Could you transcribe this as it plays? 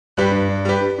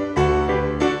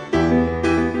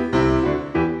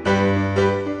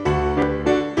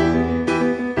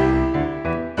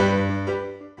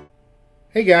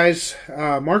Hey guys,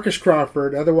 Marcus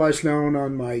Crawford, otherwise known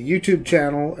on my YouTube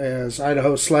channel as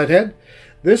Idaho Sledhead.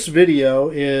 This video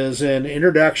is an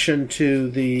introduction to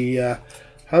the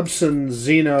Hubsan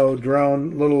Zino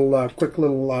drone, quick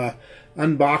little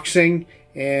unboxing,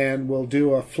 and we'll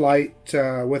do a flight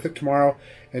with it tomorrow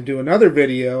and do another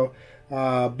video.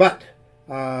 But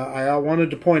I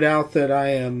wanted to point out that I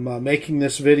am making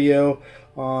this video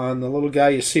on the little guy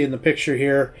you see in the picture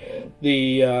here,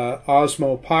 the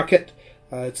Osmo Pocket.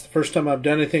 It's the first time I've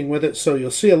done anything with it, so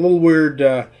you'll see a little weird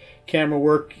camera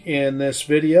work in this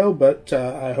video, but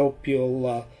I hope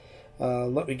you'll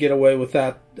let me get away with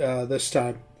that this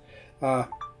time.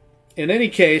 In any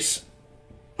case,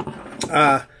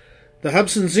 the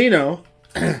Hubsan Zino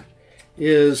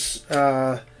is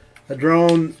a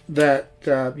drone that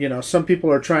some people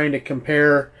are trying to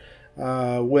compare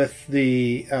with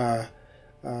the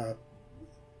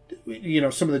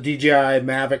some of the DJI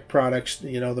Mavic products, the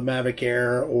Mavic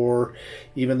Air or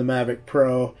even the Mavic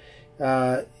Pro.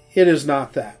 It is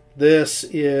not that. This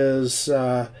is,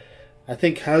 I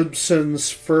think,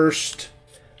 Hubsan's first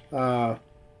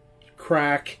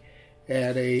crack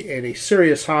at a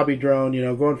serious hobby drone,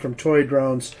 going from toy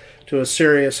drones to a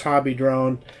serious hobby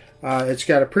drone. It's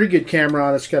got a pretty good camera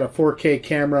on it. It's got a 4K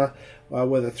camera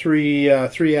with a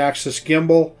three-axis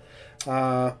gimbal.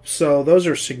 So those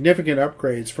are significant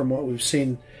upgrades from what we've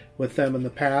seen with them in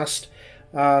the past.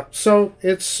 So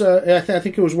it's I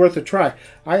think it was worth a try.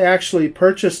 I actually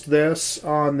purchased this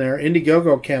on their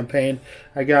Indiegogo campaign.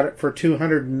 I got it for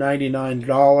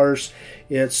 $299.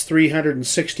 It's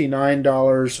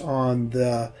 $369 on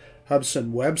the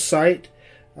Hubsan website.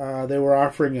 They were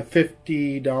offering a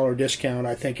 $50 discount,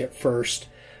 I think, at first.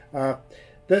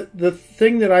 The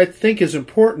thing that I think is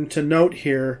important to note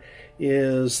here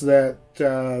is that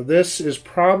this is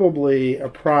probably a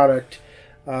product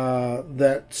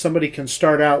that somebody can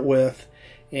start out with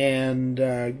and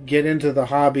get into the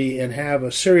hobby and have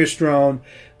a serious drone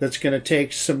that's going to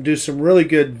do some really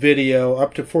good video,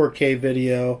 up to 4K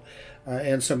video,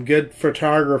 and some good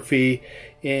photography,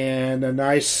 and a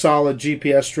nice solid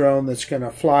GPS drone that's going to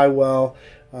fly well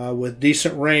with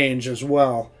decent range as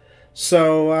well.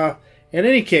 So in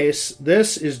any case,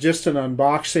 this is just an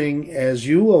unboxing. As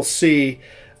you will see,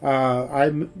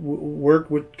 I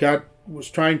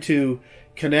was trying to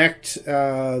connect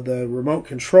the remote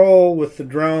control with the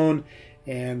drone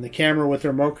and the camera with the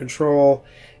remote control,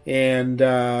 and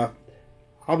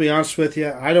I'll be honest with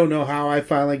you, I don't know how I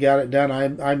finally got it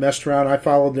done. I messed around. I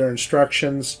followed their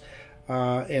instructions,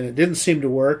 and it didn't seem to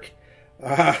work.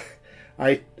 I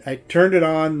turned it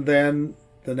on then.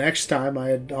 The next time, I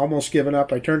had almost given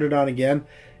up. I turned it on again,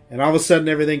 and all of a sudden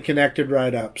everything connected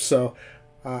right up. So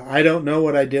I don't know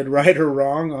what I did right or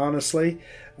wrong, honestly,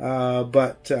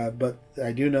 but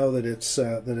I do know that it's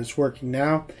working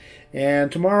now.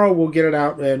 And tomorrow we'll get it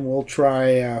out and we'll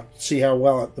try see how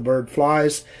well the bird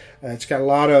flies. It's got a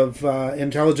lot of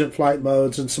intelligent flight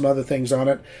modes and some other things on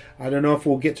it. I don't know if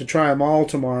we'll get to try them all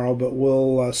tomorrow, but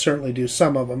we'll certainly do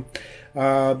some of them.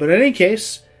 But in any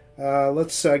case,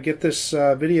 let's get this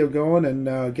video going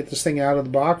and get this thing out of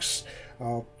the box.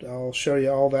 I'll show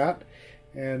you all that,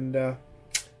 and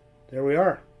there we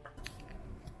are.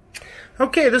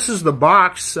 Okay, this is the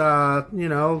box.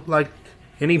 Like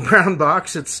any brown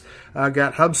box, it's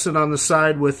got Hubsan on the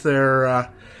side with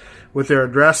their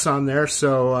address on there.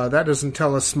 So that doesn't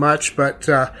tell us much, but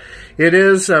it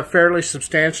is fairly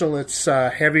substantial. It's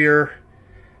heavier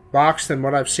box than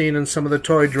what I've seen in some of the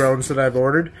toy drones that I've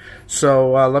ordered.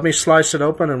 So let me slice it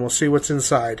open and we'll see what's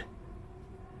inside.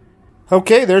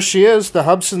 Okay, there she is, the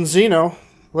Hubsan Zino.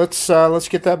 Let's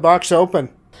get that box open.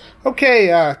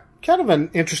 Okay, kind of an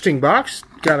interesting box.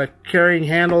 Got a carrying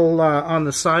handle on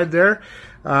the side there.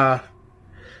 I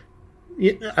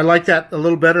like that a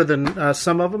little better than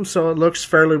some of them, so it looks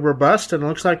fairly robust, and it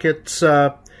looks like it's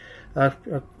a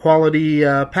quality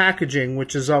packaging,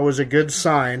 which is always a good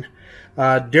sign.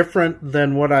 Different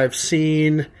than what I've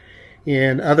seen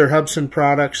in other Hubsan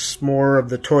products, more of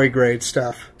the toy grade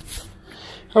stuff.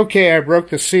 Okay, I broke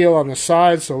the seal on the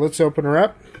side, so let's open her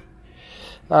up.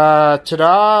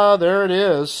 Ta-da! There it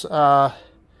is.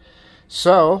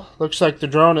 So, looks like the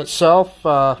drone itself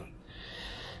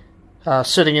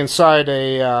sitting inside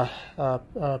a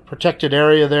protected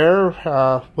area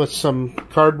there with some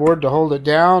cardboard to hold it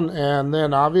down, and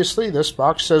then obviously this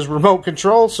box says remote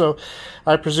control, so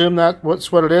I presume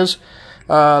that's what it is.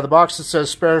 The box that says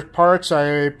spare parts,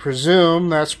 I presume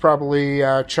that's probably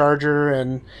charger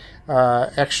and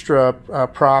extra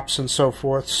props and so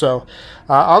forth. So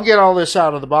I'll get all this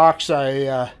out of the box.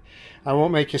 I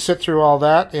won't make you sit through all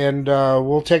that, and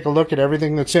we'll take a look at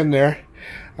everything that's in there.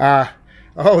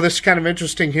 Oh, this is kind of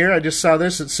interesting here. I just saw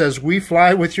this. It says, "We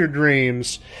fly with your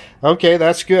dreams." Okay,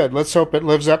 that's good. Let's hope it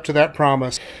lives up to that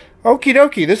promise. Okie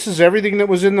dokie, this is everything that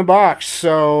was in the box.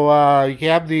 So you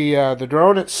have the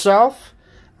drone itself.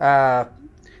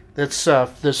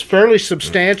 That's fairly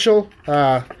substantial.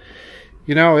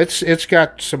 You know, it's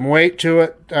got some weight to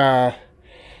it.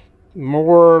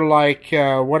 More like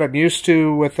what I'm used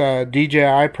to with a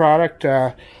DJI product.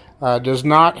 Does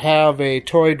not have a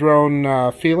toy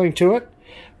drone feeling to it.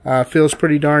 Feels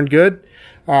pretty darn good.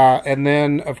 And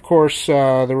then, of course,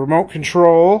 the remote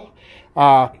control.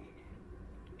 Yeah,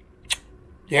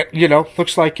 you know,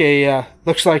 looks like a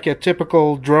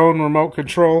typical drone remote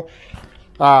control.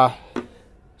 Then,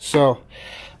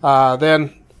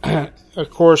 of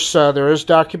course, there is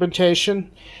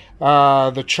documentation.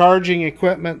 The charging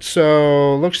equipment.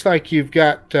 So looks like you've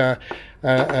got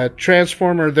a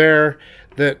transformer there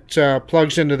that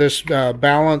plugs into this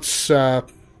balance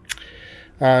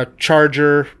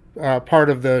charger, part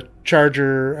of the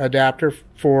charger adapter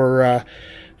for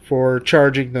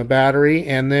charging the battery,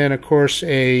 and then of course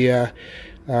a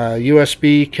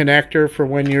USB connector for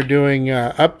when you're doing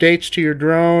updates to your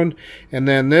drone, and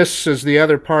then this is the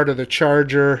other part of the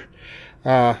charger.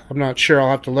 I'm not sure.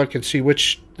 I'll have to look and see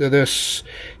which of this.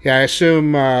 Yeah, I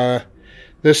assume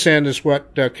this end is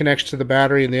what connects to the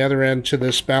battery, and the other end to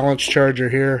this balance charger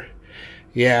here.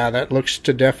 Yeah, that looks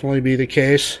to definitely be the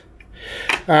case.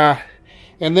 And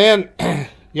then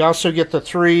you also get the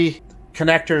 3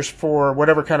 connectors for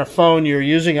whatever kind of phone you're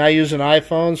using. I use an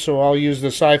iPhone, so I'll use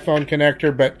this iPhone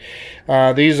connector, but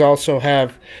these also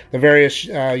have the various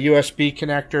USB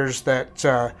connectors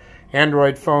that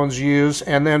Android phones use.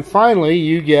 And then finally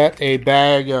you get a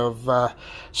bag of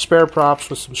spare props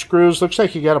with some screws. Looks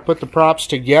like you got to put the props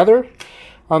together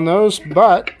on those,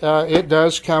 but it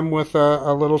does come with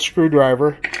a little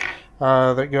screwdriver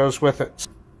that goes with it.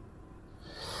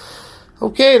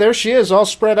 Okay, there she is, all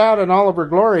spread out in all of her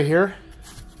glory here.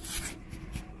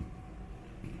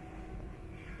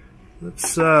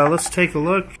 Let's take a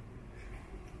look.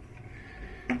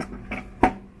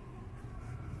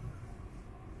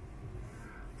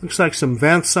 Looks like some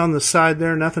vents on the side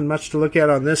there. Nothing much to look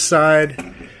at on this side.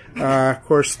 Of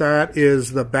course, that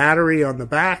is the battery on the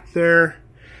back there.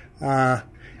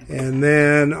 And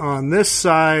then on this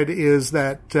side is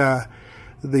that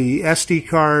the SD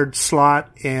card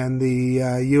slot and the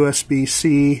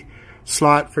USB-C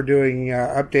slot for doing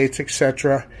updates,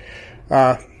 etc.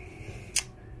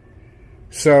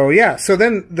 So yeah, so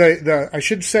then I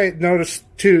should say, note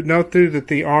too that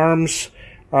the arms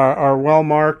are well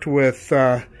marked with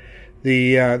the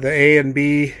A and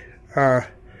B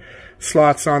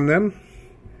slots on them.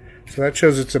 So that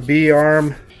shows it's a B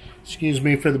arm. Excuse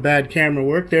me for the bad camera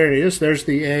work. There it is. There's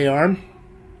the A arm.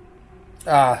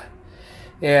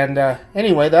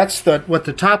 Anyway, that's what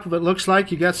the top of it looks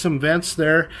like. You got some vents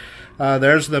there.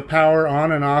 There's the power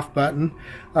on and off button.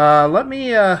 Let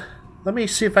me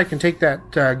see if I can take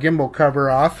that gimbal cover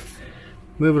off.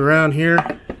 Move it around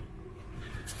here.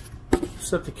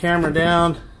 Set the camera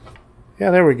down. Yeah,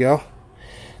 there we go.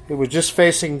 It was just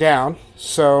facing down.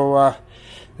 So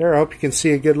there, I hope you can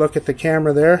see a good look at the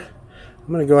camera there. I'm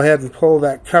going to go ahead and pull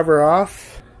that cover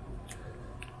off.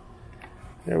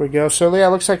 There we go. So yeah,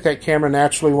 it looks like that camera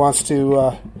naturally wants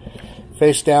to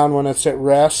face down when it's at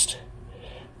rest.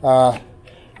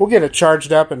 We'll get it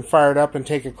charged up and fired up and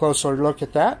take a closer look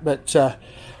at that, but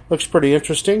looks pretty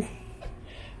interesting.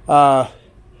 The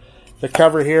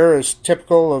cover here is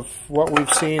typical of what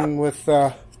we've seen with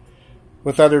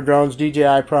other drones,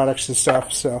 DJI products and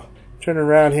stuff. So turn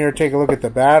around here, take a look at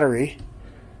the battery.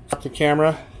 Stop the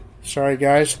camera. Sorry,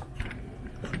 guys.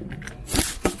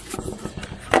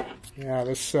 Yeah,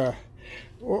 this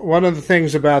one of the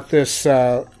things about this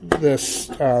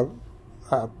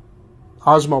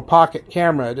Osmo Pocket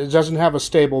camera, it doesn't have a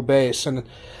stable base, and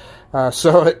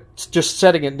so it's just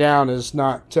setting it down is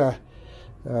not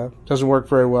doesn't work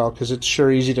very well, because it's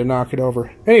sure easy to knock it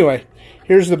over. Anyway,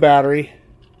 here's the battery.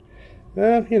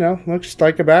 You know, looks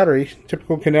like a battery.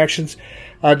 Typical connections.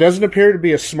 Doesn't appear to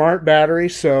be a smart battery,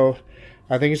 so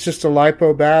I think it's just a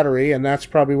LiPo battery, and that's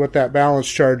probably what that balance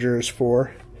charger is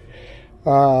for.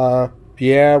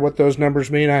 Yeah, what those numbers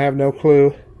mean, I have no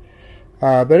clue.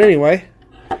 But anyway,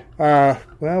 well,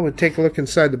 we'll take a look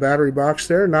inside the battery box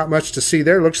there. Not much to see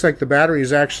there. Looks like the battery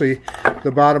is actually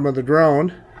the bottom of the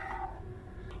drone.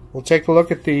 We'll take a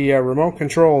look at the remote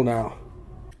control now.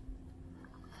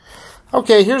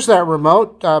 Okay, here's that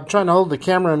remote. I'm trying to hold the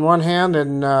camera in one hand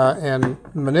and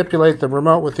manipulate the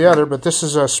remote with the other, but this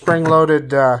is a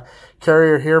spring-loaded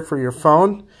carrier here for your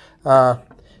phone.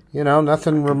 You know,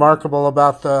 nothing remarkable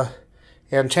about the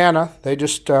antenna. They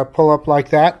just pull up like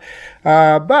that.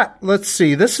 But let's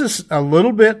see. This is a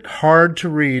little bit hard to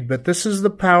read, but this is the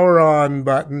power on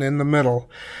button in the middle.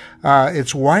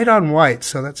 It's white on white,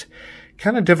 so that's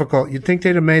kind of difficult. You'd think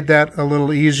they'd have made that a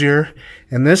little easier.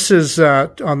 And this is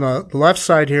on the left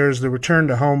side here is the return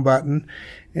to home button.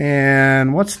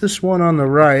 And what's this one on the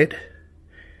right?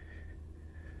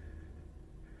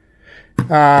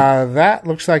 That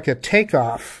looks like a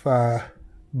takeoff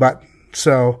button.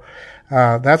 So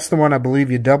that's the one I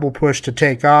believe you double push to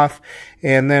take off.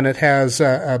 And then it has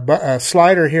a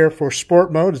slider here for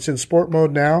sport mode. It's in sport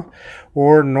mode now,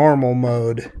 or normal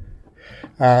mode.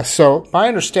 So my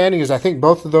understanding is I think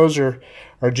both of those are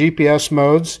GPS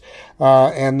modes,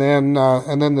 and then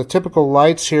the typical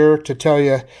lights here to tell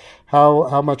you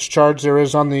how much charge there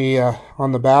is on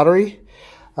the battery.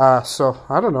 So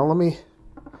I don't know. Let me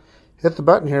hit the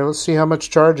button here. Let's see how much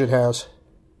charge it has.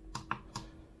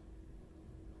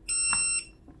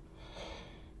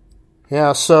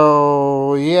 Yeah.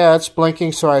 So yeah, it's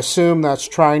blinking. So I assume that's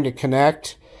trying to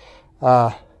connect.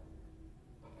 But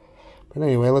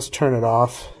anyway, let's turn it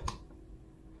off.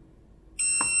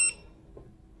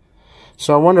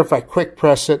 So I wonder if I quick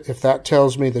press it, if that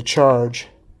tells me the charge.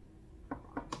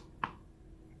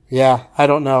 Yeah, I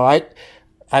don't know.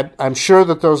 I'm sure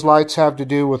that those lights have to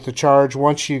do with the charge.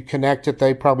 Once you connect it,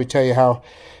 they probably tell you how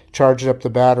charged up the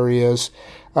battery is.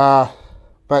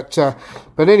 But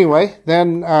anyway,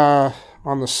 then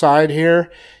on the side here,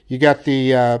 you got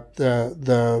the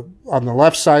on the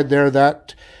left side there,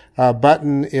 that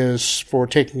button is for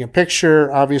taking a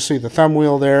picture. Obviously, the thumb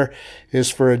wheel there is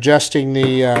for adjusting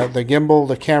the gimbal,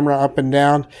 the camera up and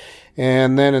down.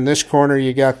 And then in this corner,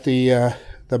 you got the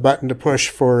button to push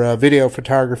for video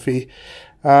photography.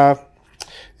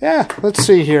 Yeah, let's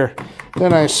see here.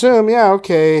 Then I assume, yeah,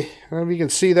 okay. You can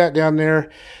see that down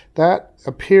there. That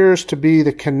appears to be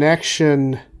the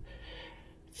connection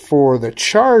for the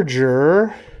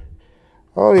charger.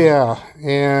 Oh yeah,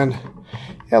 and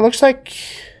yeah, it looks like,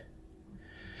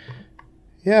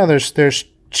 yeah, there's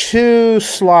two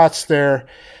slots there.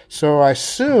 So I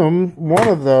assume one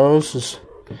of those is,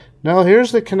 no,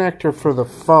 here's the connector for the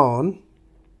phone.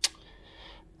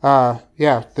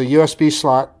 Yeah, the USB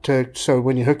slot so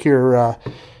when you hook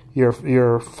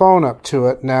your phone up to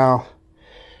it. Now,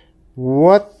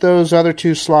 what those other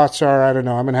two slots are, I don't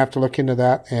know. I'm gonna have to look into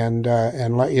that and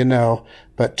let you know.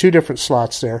 But two different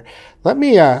slots there. Let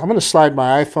me. I'm gonna slide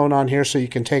my iPhone on here so you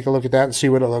can take a look at that and see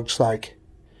what it looks like.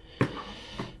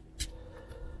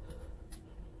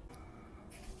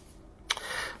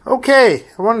 Okay,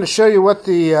 I wanted to show you what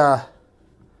the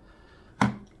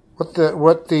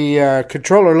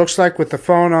controller looks like with the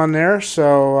phone on there.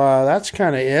 So that's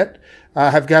kind of it.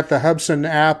 I've got the Hubsan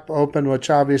app open, which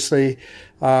obviously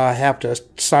I have to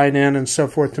sign in and so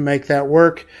forth to make that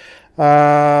work.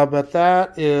 But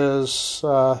that is,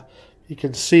 you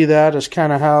can see that is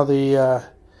kind of how the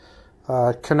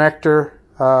connector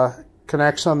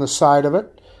connects on the side of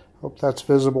it. Hope that's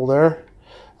visible there.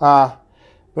 But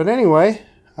anyway,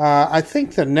 I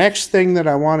think the next thing that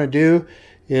I want to do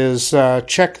is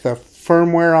check the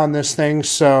firmware on this thing.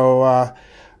 So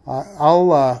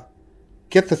I'll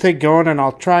get the thing going, and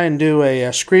I'll try and do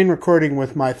a screen recording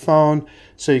with my phone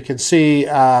so you can see.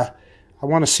 I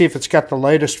want to see if it's got the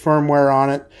latest firmware on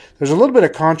it. There's a little bit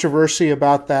of controversy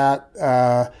about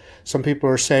that. Some people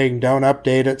are saying don't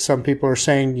update it. Some people are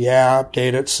saying, yeah,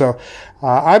 update it. So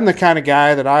I'm the kind of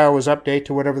guy that I always update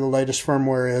to whatever the latest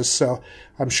firmware is. So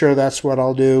I'm sure that's what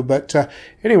I'll do. But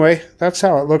anyway, that's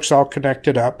how it looks all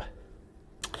connected up.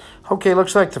 Okay,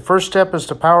 looks like the first step is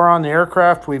to power on the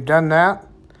aircraft. We've done that.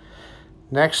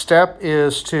 Next step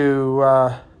is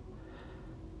to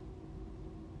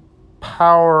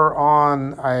power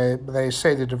on, they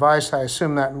say the device, I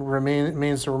assume that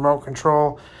means the remote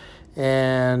control,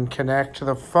 and connect to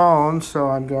the phone. So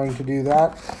I'm going to do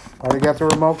that. Already got the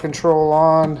remote control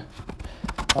on.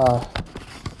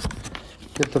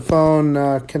 Get the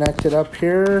phone connected up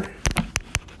here.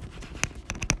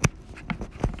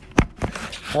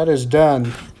 That is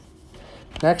done.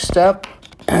 Next step,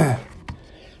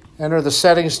 enter the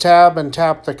settings tab and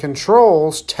tap the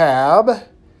controls tab.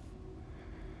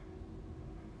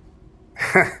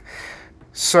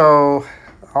 So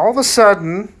all of a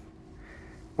sudden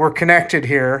we're connected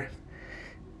here,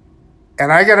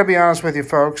 and I got to be honest with you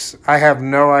folks, I have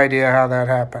no idea how that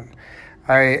happened.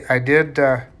 I did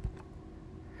yeah,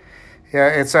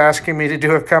 it's asking me to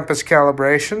do a compass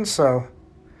calibration, so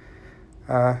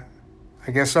I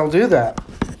guess I'll do that.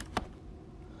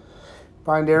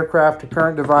 Find aircraft to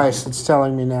current device, it's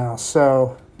telling me now.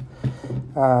 So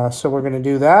so we're going to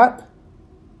do that.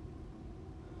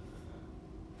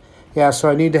 Yeah, so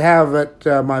I need to have it,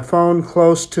 my phone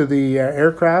close to the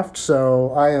aircraft,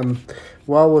 so I am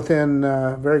well within,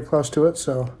 very close to it,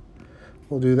 so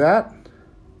we'll do that.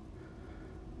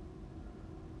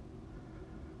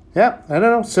 Yep, I don't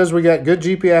know, it says we got good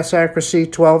GPS accuracy,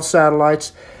 12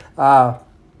 satellites.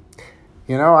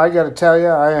 You know, I got to tell you,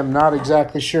 I am not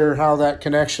exactly sure how that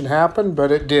connection happened,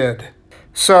 but it did.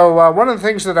 So one of the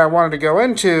things that I wanted to go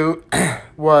into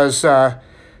was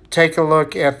take a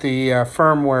look at the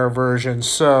firmware version.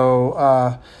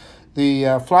 So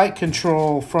the flight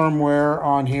control firmware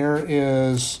on here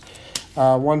is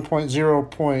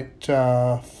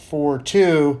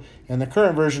 1.0.42, and the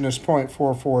current version is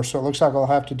 0.44, so it looks like I'll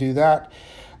have to do that.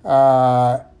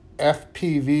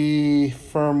 FPV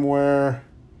firmware,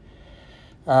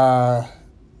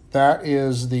 that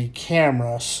is the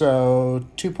camera, so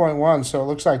 2.1, so it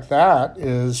looks like that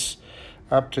is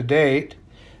up to date.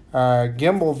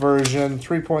 Gimbal version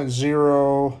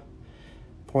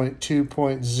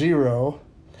 3.0.2.0,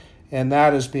 and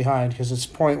that is behind because it's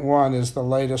 0.1 is the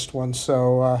latest one.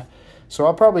 So so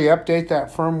I'll probably update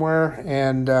that firmware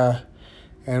and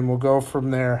we'll go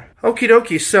from there. Okie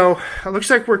dokie, so it looks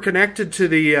like we're connected to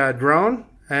the drone,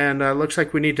 and looks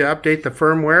like we need to update the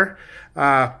firmware.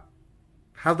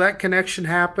 How that connection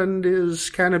happened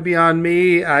is kind of beyond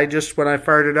me. When I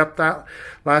fired it up that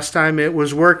last time, it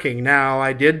was working. Now,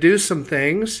 I did do some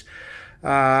things.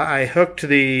 I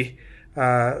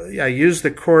used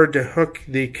the cord to hook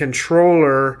the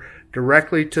controller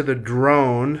directly to the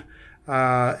drone,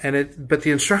 but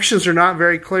the instructions are not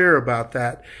very clear about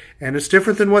that. And it's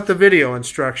different than what the video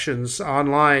instructions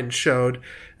online showed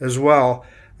as well.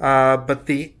 But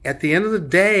at the end of the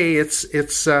day, it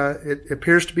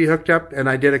appears to be hooked up, and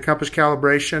I did a compass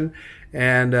calibration,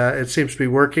 and it seems to be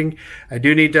working. I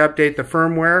do need to update the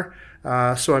firmware,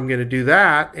 so I'm going to do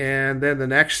that, and then the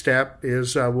next step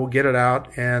is we'll get it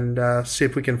out and see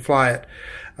if we can fly it.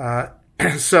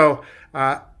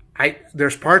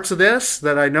 There's parts of this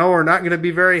that I know are not going to be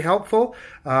very helpful,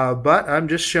 but I'm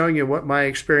just showing you what my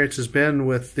experience has been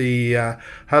with the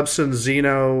Hubsan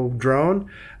Zino drone.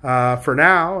 For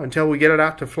now, until we get it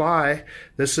out to fly,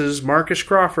 this is Marcus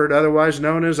Crawford, otherwise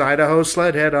known as Idaho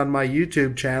Sledhead on my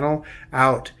YouTube channel,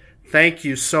 out. Thank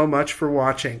you so much for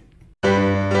watching.